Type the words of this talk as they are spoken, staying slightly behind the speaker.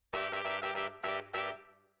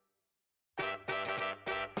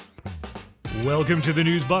Welcome to the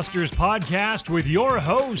Newsbusters podcast with your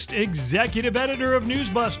host, executive editor of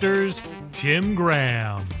Newsbusters, Tim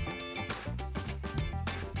Graham.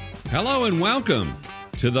 Hello and welcome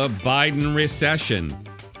to the Biden recession.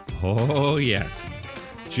 Oh, yes.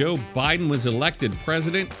 Joe Biden was elected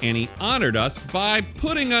president and he honored us by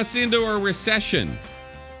putting us into a recession.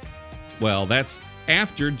 Well, that's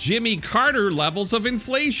after Jimmy Carter levels of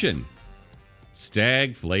inflation.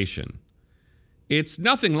 Stagflation. It's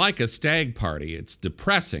nothing like a stag party. It's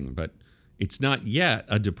depressing, but it's not yet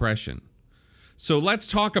a depression. So let's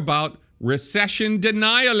talk about recession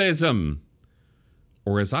denialism.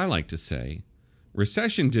 Or as I like to say,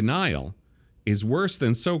 recession denial is worse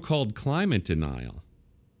than so-called climate denial.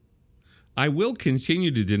 I will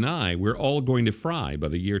continue to deny we're all going to fry by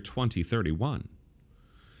the year 2031.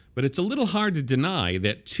 But it's a little hard to deny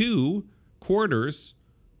that 2 quarters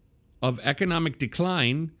of economic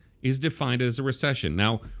decline is defined as a recession.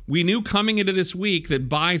 Now, we knew coming into this week that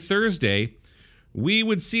by Thursday, we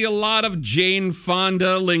would see a lot of Jane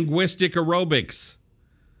Fonda linguistic aerobics.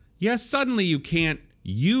 Yes, suddenly you can't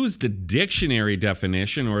use the dictionary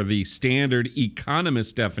definition or the standard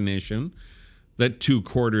economist definition that 2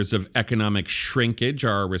 quarters of economic shrinkage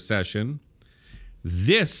are a recession.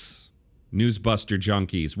 This, Newsbuster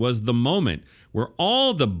junkies, was the moment where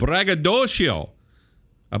all the braggadocio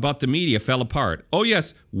about the media fell apart. Oh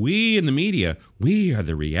yes, we in the media, we are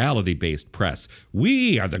the reality-based press.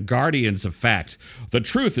 We are the guardians of fact. The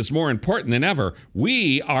truth is more important than ever.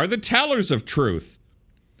 We are the tellers of truth.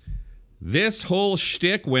 This whole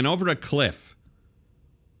shtick went over a cliff.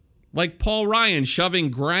 Like Paul Ryan shoving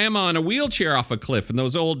grandma in a wheelchair off a cliff in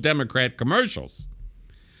those old Democrat commercials.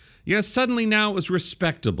 Yes, suddenly now it was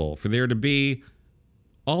respectable for there to be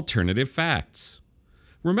alternative facts.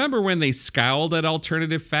 Remember when they scowled at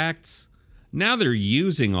alternative facts? Now they're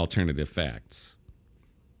using alternative facts.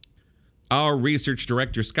 Our research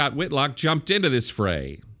director, Scott Whitlock, jumped into this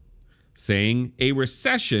fray, saying a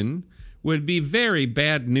recession would be very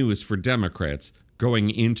bad news for Democrats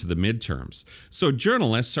going into the midterms. So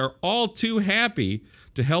journalists are all too happy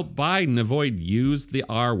to help Biden avoid use the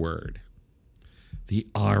R word. The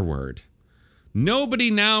R word.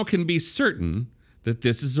 Nobody now can be certain that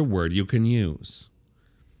this is a word you can use.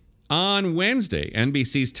 On Wednesday,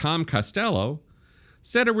 NBC's Tom Costello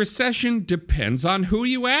said a recession depends on who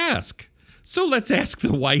you ask. So let's ask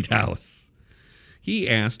the White House. He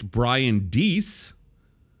asked Brian Deese,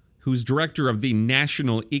 who's director of the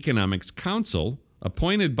National Economics Council,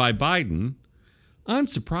 appointed by Biden.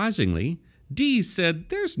 Unsurprisingly, Deese said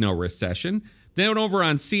there's no recession. Then over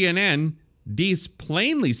on CNN, Deese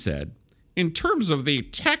plainly said, in terms of the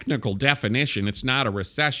technical definition, it's not a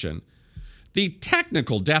recession. The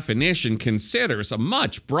technical definition considers a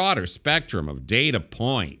much broader spectrum of data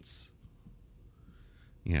points.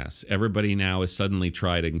 Yes, everybody now is suddenly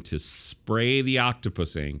trying to spray the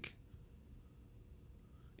octopus ink.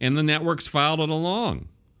 And the networks filed it along.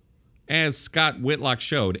 As Scott Whitlock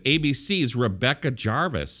showed, ABC's Rebecca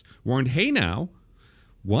Jarvis warned, hey now,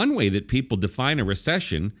 one way that people define a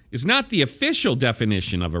recession is not the official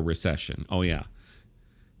definition of a recession. Oh yeah.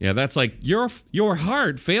 Yeah, that's like your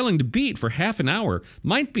heart failing to beat for half an hour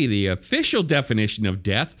might be the official definition of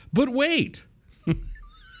death, but wait.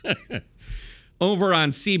 Over on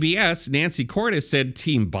CBS, Nancy Cordes said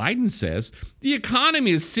Team Biden says the economy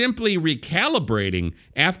is simply recalibrating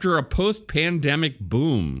after a post-pandemic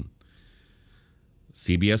boom.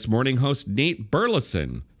 CBS morning host Nate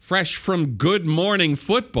Burleson, fresh from Good Morning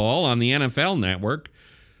Football on the NFL Network,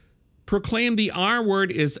 proclaimed the R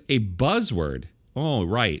word is a buzzword. Oh,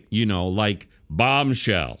 right. You know, like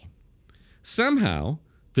bombshell. Somehow,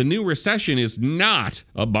 the new recession is not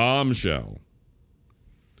a bombshell.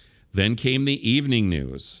 Then came the evening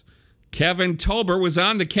news. Kevin Tolbert was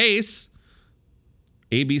on the case.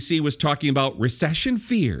 ABC was talking about recession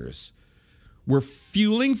fears. We're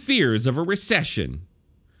fueling fears of a recession.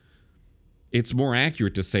 It's more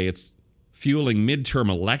accurate to say it's fueling midterm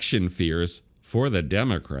election fears for the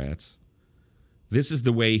Democrats. This is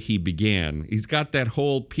the way he began. He's got that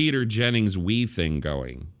whole Peter Jennings we thing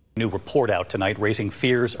going. New report out tonight raising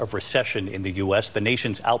fears of recession in the U.S. The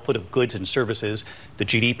nation's output of goods and services, the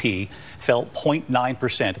GDP, fell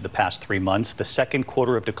 0.9% in the past 3 months, the second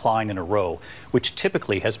quarter of decline in a row, which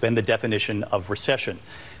typically has been the definition of recession.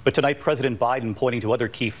 But tonight, President Biden pointing to other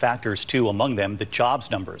key factors, too, among them the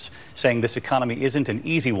jobs numbers, saying this economy isn't an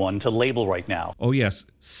easy one to label right now. Oh, yes.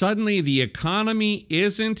 Suddenly, the economy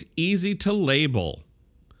isn't easy to label.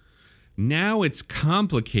 Now it's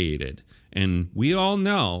complicated. And we all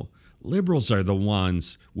know Liberals are the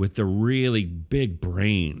ones with the really big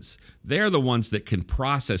brains. They're the ones that can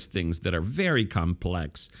process things that are very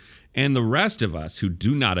complex. And the rest of us who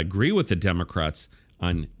do not agree with the Democrats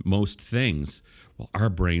on most things, well, our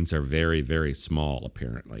brains are very, very small,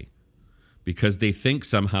 apparently, because they think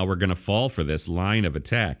somehow we're going to fall for this line of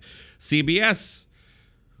attack. CBS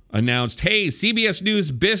announced, hey, CBS News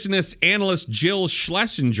business analyst Jill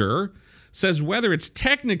Schlesinger says whether it's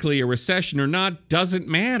technically a recession or not doesn't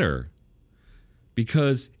matter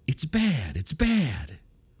because it's bad. It's bad.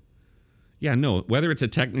 Yeah, no, whether it's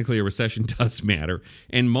technically a recession does matter.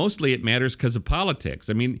 And mostly it matters because of politics.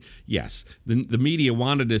 I mean, yes, the media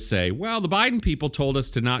wanted to say, well, the Biden people told us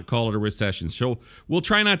to not call it a recession. So we'll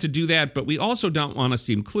try not to do that. But we also don't want to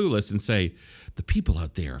seem clueless and say the people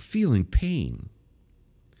out there are feeling pain.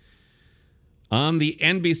 On the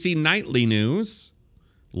NBC Nightly News,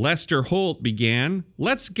 Lester Holt began,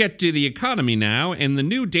 let's get to the economy now, and the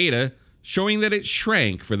new data showing that it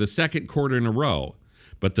shrank for the second quarter in a row.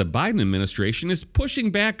 But the Biden administration is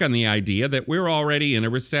pushing back on the idea that we're already in a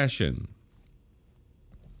recession.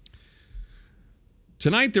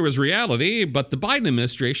 Tonight there was reality, but the Biden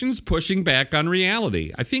administration's pushing back on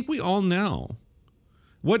reality. I think we all know.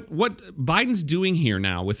 What Biden's doing here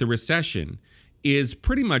now with the recession is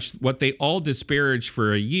pretty much what they all disparaged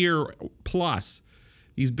for a year plus.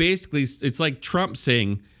 He's basically, it's like Trump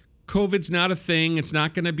saying, COVID's not a thing. It's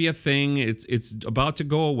not going to be a thing. It's about to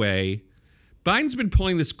go away. Biden's been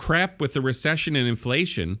pulling this crap with the recession and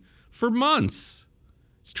inflation for months.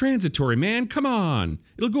 It's transitory, man. Come on.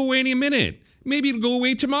 It'll go away any minute. Maybe it'll go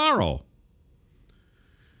away tomorrow.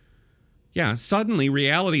 Yeah, suddenly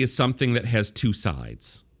reality is something that has two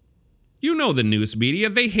sides. You know the news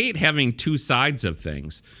media, they hate having two sides of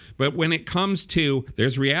things. But when it comes to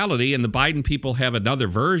there's reality and the Biden people have another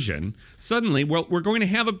version, suddenly we're going to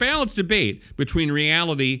have a balanced debate between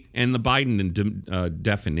reality and the Biden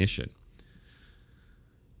definition.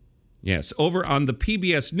 Yes, over on the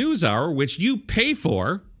PBS NewsHour, which you pay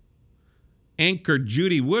for, anchor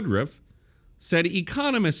Judy Woodruff said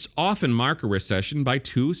economists often mark a recession by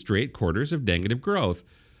 2 straight quarters of negative growth.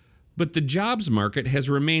 But the jobs market has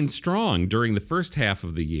remained strong during the first half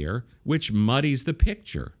of the year, which muddies the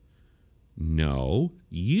picture. No,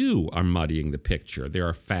 you are muddying the picture. There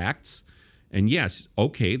are facts. And yes,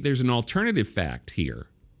 okay, there's an alternative fact here.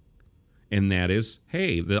 And that is,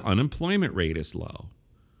 hey, the unemployment rate is low.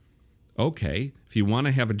 Okay, if you want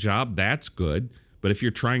to have a job, that's good. But if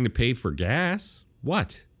you're trying to pay for gas,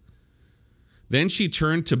 what? Then she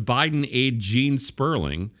turned to Biden aide Gene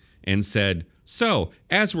Sperling and said, so,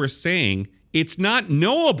 as we're saying, it's not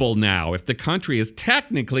knowable now if the country is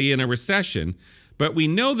technically in a recession, but we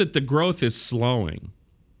know that the growth is slowing.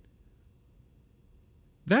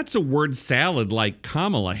 That's a word salad like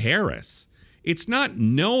Kamala Harris. It's not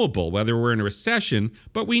knowable whether we're in a recession,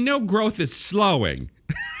 but we know growth is slowing.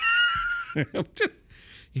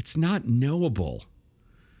 It's not knowable.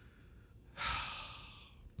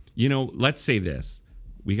 You know, let's say this.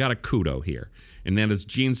 We got a kudo here. And that is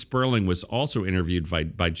Gene Sperling was also interviewed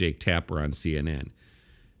by Jake Tapper on CNN.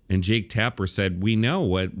 And Jake Tapper said, we know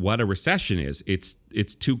what a recession is.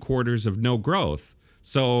 It's 2 quarters of no growth.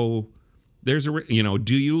 So there's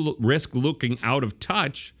do you risk looking out of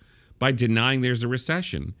touch by denying there's a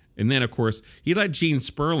recession? And then, of course, he let Gene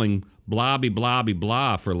Sperling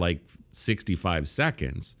blah for like 65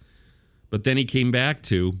 seconds. But then he came back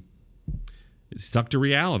to, stuck to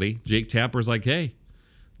reality. Jake Tapper's like, hey,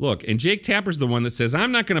 look, and Jake Tapper's the one that says,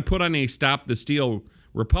 I'm not going to put on a Stop the Steal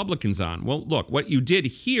Republicans on. Well, look, what you did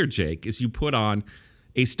here, Jake, is you put on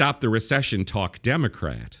a Stop the Recession Talk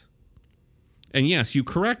Democrat. And yes, you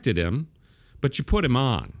corrected him, but you put him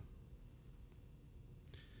on.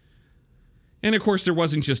 And of course, there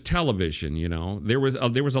wasn't just television, you know. There was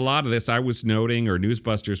a lot of this. I was noting, or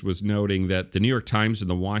Newsbusters was noting, that the New York Times and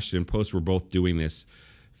the Washington Post were both doing this.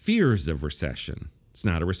 Fears of recession. It's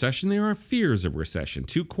not a recession. There are fears of recession.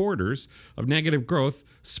 2 quarters of negative growth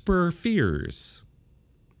spur fears.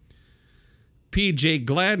 P.J.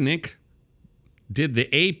 Gladnick did the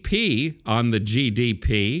AP on the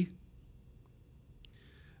GDP.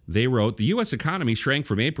 They wrote, the U.S. economy shrank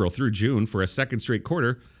from April through June for a second straight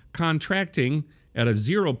quarter, contracting at a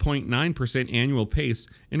 0.9% annual pace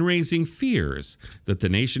and raising fears that the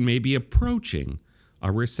nation may be approaching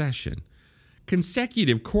a recession.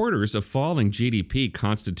 Consecutive quarters of falling GDP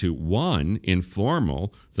constitute one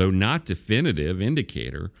informal, though not definitive,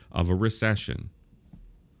 indicator of a recession.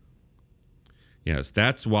 Yes,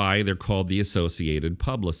 that's why they're called the Associated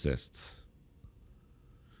Publicists.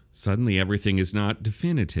 Suddenly everything is not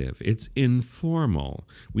definitive. It's informal.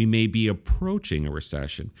 We may be approaching a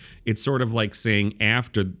recession. It's sort of like saying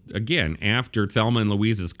after Thelma and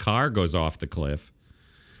Louise's car goes off the cliff,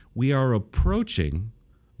 we are approaching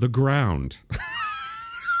the ground.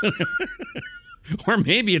 Or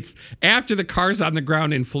maybe it's after the car's on the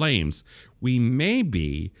ground in flames. We may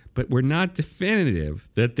be, but we're not definitive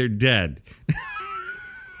that they're dead.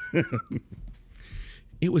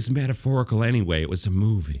 It was metaphorical anyway. It was a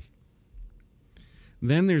movie.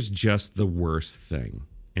 Then there's just the worst thing,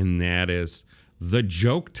 and that is the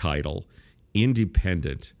joke title,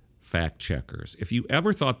 Independent Fact Checkers. If you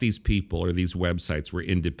ever thought these people or these websites were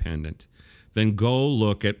independent, then go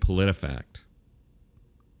look at PolitiFact.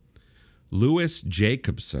 Louis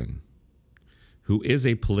Jacobson, who is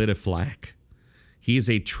a PolitiFlack, he is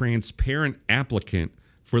a transparent applicant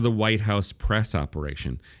for the White House press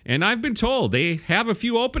operation. And I've been told they have a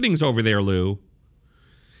few openings over there, Lou.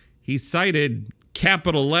 He cited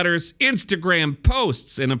capital letters Instagram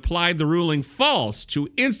posts and applied the ruling false to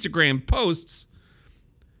Instagram posts.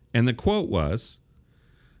 And the quote was,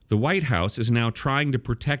 the White House is now trying to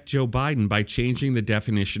protect Joe Biden by changing the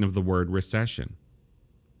definition of the word recession.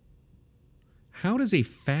 How does a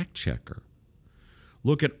fact checker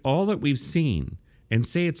look at all that we've seen and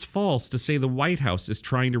say it's false to say the White House is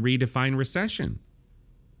trying to redefine recession?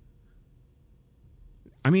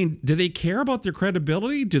 I mean, do they care about their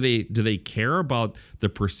credibility? Do they care about the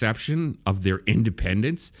perception of their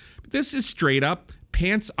independence? This is straight up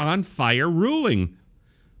pants on fire ruling.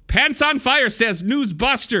 Pants on fire, says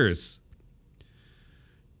Newsbusters.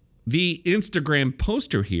 The Instagram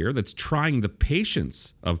poster here that's trying the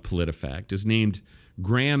patience of PolitiFact is named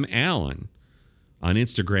Graham Allen on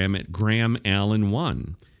Instagram at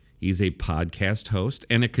GrahamAllen1. He's a podcast host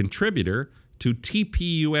and a contributor to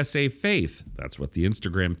TPUSA Faith. That's what the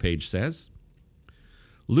Instagram page says.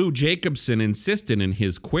 Lou Jacobson insisted in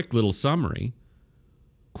his quick little summary,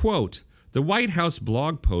 quote, the White House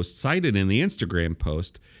blog post cited in the Instagram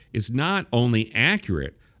post is not only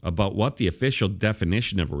accurate about what the official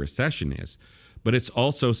definition of a recession is, but it's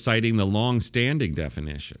also citing the long-standing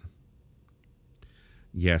definition.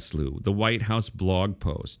 Yes, Lou, the White House blog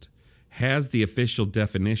post has the official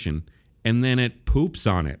definition, and then it poops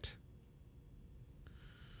on it.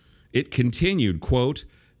 It continued, quote,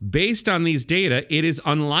 based on these data, it is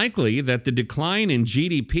unlikely that the decline in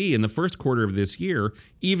GDP in the first quarter of this year,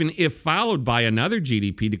 even if followed by another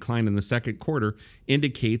GDP decline in the second quarter,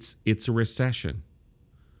 indicates it's a recession.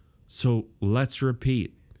 So let's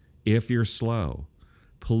repeat, if you're slow,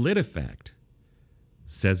 PolitiFact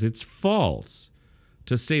says it's false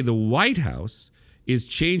to say the White House is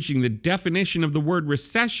changing the definition of the word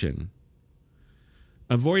recession,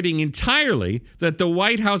 avoiding entirely that the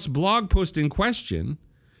White House blog post in question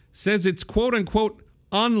says it's quote-unquote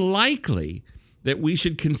unlikely that we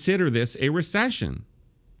should consider this a recession.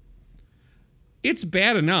 It's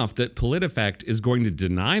bad enough that PolitiFact is going to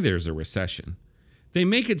deny there's a recession. They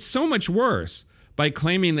make it so much worse by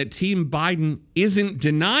claiming that Team Biden isn't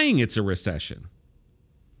denying it's a recession.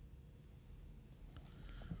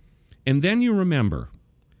 And then you remember,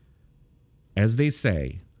 as they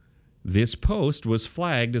say, this post was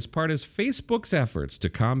flagged as part of Facebook's efforts to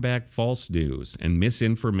combat false news and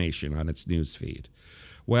misinformation on its newsfeed.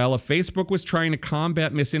 Well, if Facebook was trying to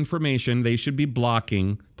combat misinformation, they should be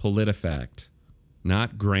blocking PolitiFact,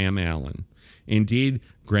 not Graham Allen. Indeed,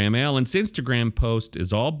 Graham Allen's Instagram post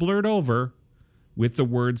is all blurred over with the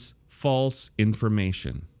words false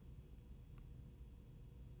information.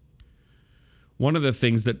 One of the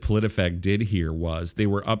things that PolitiFact did here was they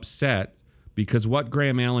were upset because what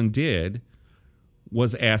Graham Allen did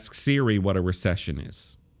was ask Siri what a recession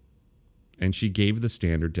is. And she gave the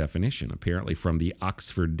standard definition, apparently from the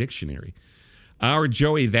Oxford Dictionary. Our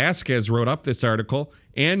Joey Vasquez wrote up this article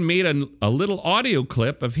and made a little audio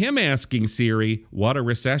clip of him asking Siri what a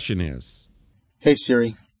recession is. Hey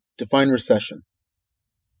Siri, define recession.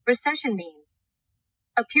 Recession means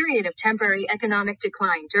a period of temporary economic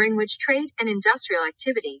decline during which trade and industrial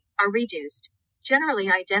activity are reduced,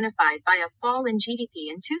 generally identified by a fall in GDP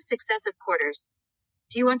in 2 successive quarters.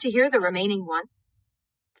 Do you want to hear the remaining one?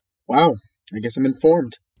 Wow, I guess I'm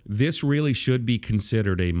informed. This really should be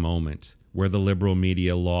considered a moment where the liberal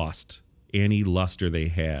media lost any luster they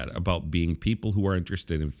had about being people who are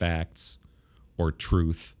interested in facts or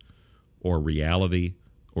truth or reality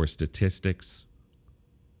or statistics.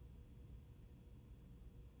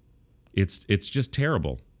 It's just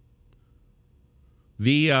terrible.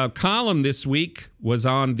 The column this week was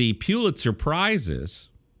on the Pulitzer Prizes.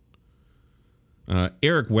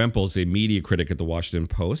 Eric Wempel's a media critic at the Washington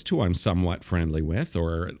Post, who I'm somewhat friendly with,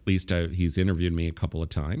 or at least he's interviewed me a couple of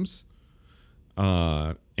times.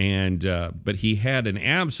 But he had an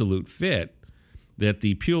absolute fit that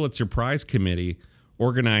the Pulitzer Prize Committee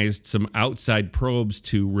organized some outside probes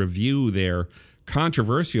to review their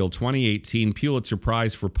controversial 2018 Pulitzer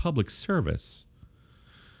Prize for Public Service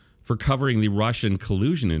for covering the Russian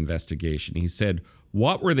collusion investigation. He said,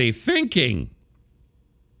 "What were they thinking?"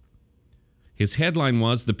 His headline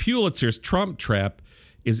was, "The Pulitzer's Trump Trap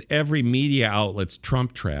is every media outlet's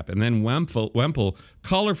Trump trap." And then Wempel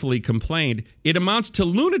colorfully complained, "It amounts to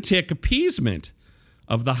lunatic appeasement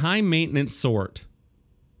of the high-maintenance sort."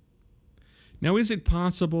 Now, is it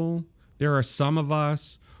possible there are some of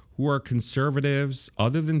us who are conservatives,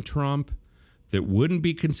 other than Trump, that wouldn't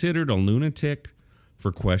be considered a lunatic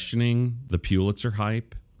for questioning the Pulitzer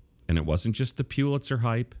hype? And it wasn't just the Pulitzer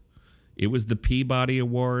hype. It was the Peabody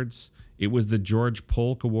Awards. It was the George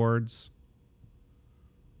Polk Awards.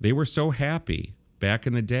 They were so happy back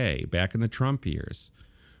in the day, back in the Trump years,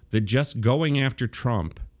 that just going after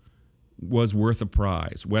Trump was worth a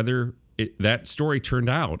prize. Whether that story turned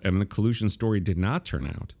out and the collusion story did not turn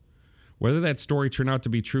out, whether that story turned out to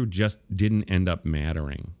be true just didn't end up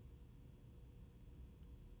mattering.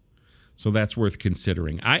 So that's worth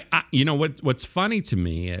considering. You know, what's funny to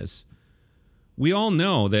me is we all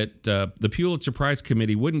know that the Pulitzer Prize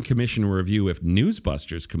Committee wouldn't commission a review if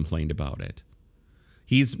Newsbusters complained about it.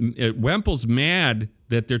 Wempel's mad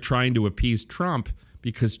that they're trying to appease Trump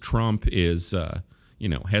because Trump is,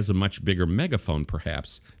 has a much bigger megaphone,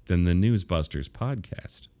 perhaps, than the Newsbusters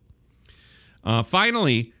podcast.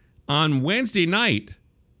 Finally, on Wednesday night,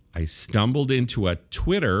 I stumbled into a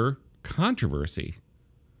Twitter controversy.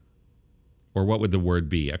 Or what would the word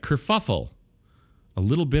be? A kerfuffle. A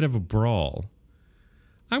little bit of a brawl.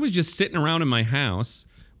 I was just sitting around in my house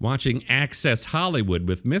watching Access Hollywood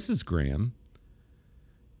with Mrs. Graham,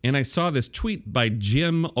 and I saw this tweet by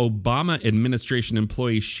Jim Obama administration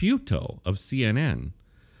employee Sciutto of CNN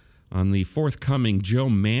on the forthcoming Joe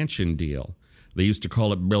Manchin deal. They used to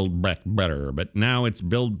call it Build Back Better, but now it's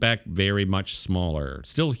Build Back very much smaller.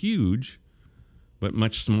 Still huge, but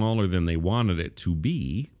much smaller than they wanted it to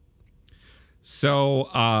be. So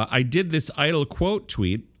I did this idle quote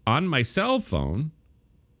tweet on my cell phone.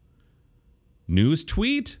 News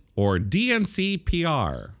tweet or DNC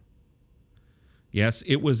PR? Yes,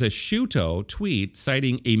 it was a Sciutto tweet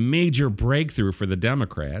citing a major breakthrough for the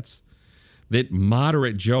Democrats, that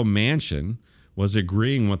moderate Joe Manchin was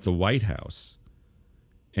agreeing with the White House.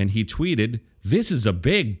 And he tweeted, "This is a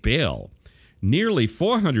big bill. Nearly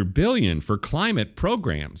 $400 billion for climate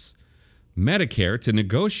programs. Medicare to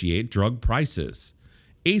negotiate drug prices.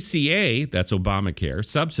 ACA, that's Obamacare,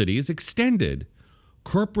 subsidies extended.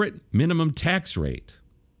 Corporate minimum tax rate."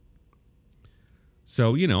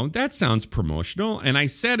 So, that sounds promotional. And I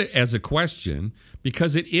said it as a question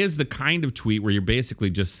because it is the kind of tweet where you're basically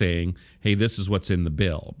just saying, hey, this is what's in the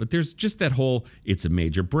bill. But there's just that whole, it's a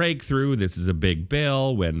major breakthrough, this is a big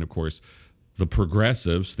bill, when, of course, the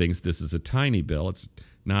progressives thinks this is a tiny bill.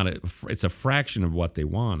 It's a fraction of what they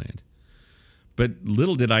wanted. But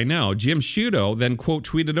little did I know, Jim Sciutto then, quote,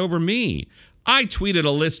 tweeted over me. "I tweeted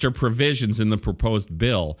a list of provisions in the proposed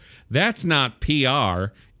bill. That's not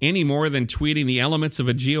PR any more than tweeting the elements of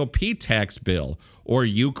a GOP tax bill or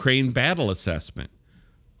Ukraine battle assessment."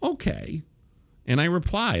 Okay. And I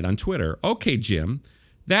replied on Twitter, "Okay, Jim,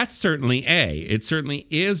 that's certainly A. It certainly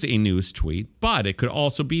is a news tweet, but it could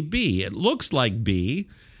also be B. It looks like B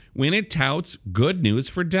when it touts good news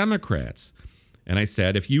for Democrats." And I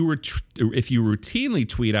said, if you routinely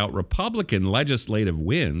tweet out Republican legislative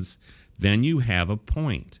wins, then you have a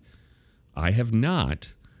point. I have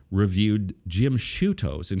not reviewed Jim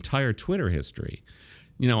Sciutto's entire Twitter history.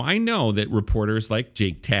 I know that reporters like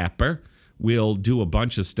Jake Tapper will do a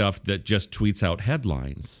bunch of stuff that just tweets out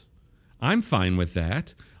headlines. I'm fine with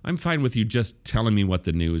that. I'm fine with you just telling me what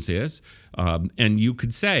the news is. And you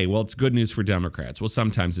could say, well, it's good news for Democrats. Well,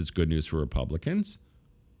 sometimes it's good news for Republicans.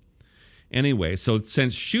 Anyway, so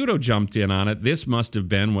since Sciutto jumped in on it, this must have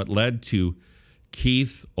been what led to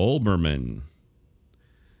Keith Olbermann.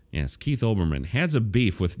 Yes, Keith Olbermann has a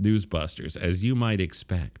beef with Newsbusters, as you might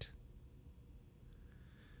expect.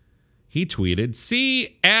 He tweeted,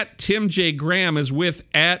 "See, @Tim J. Graham is with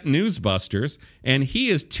 @Newsbusters, and he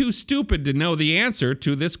is too stupid to know the answer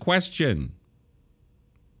to this question."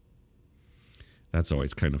 That's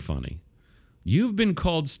always kind of funny. You've been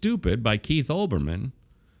called stupid by Keith Olbermann,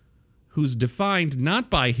 who's defined not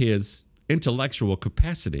by his intellectual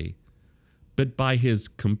capacity, but by his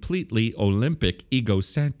completely Olympic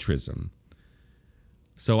egocentrism.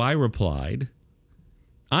 So I replied,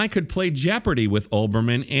 I could play Jeopardy with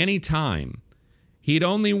Olbermann anytime. He'd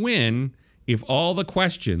only win if all the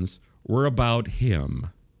questions were about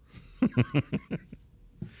him.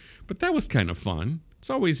 But that was kind of fun. It's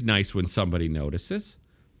always nice when somebody notices.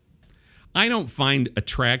 I don't find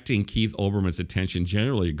attracting Keith Olbermann's attention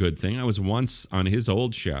generally a good thing. I was once on his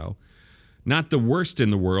old show. Not the worst in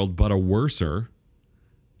the world, but a worser.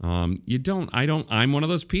 I'm one of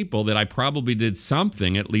those people that I probably did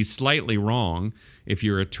something at least slightly wrong if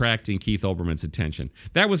you're attracting Keith Olbermann's attention.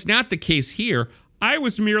 That was not the case here. I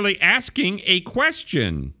was merely asking a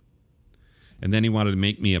question. And then he wanted to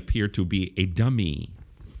make me appear to be a dummy.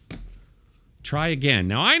 Try again.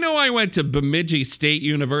 Now, I know I went to Bemidji State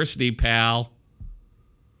University, pal.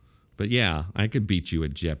 But yeah, I could beat you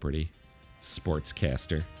at Jeopardy,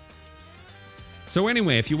 sportscaster. So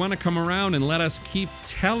anyway, if you want to come around and let us keep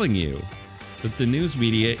telling you that the news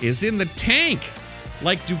media is in the tank,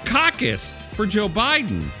 like Dukakis for Joe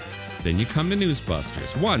Biden, then you come to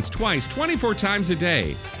Newsbusters once, twice, 24 times a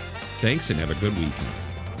day. Thanks and have a good weekend.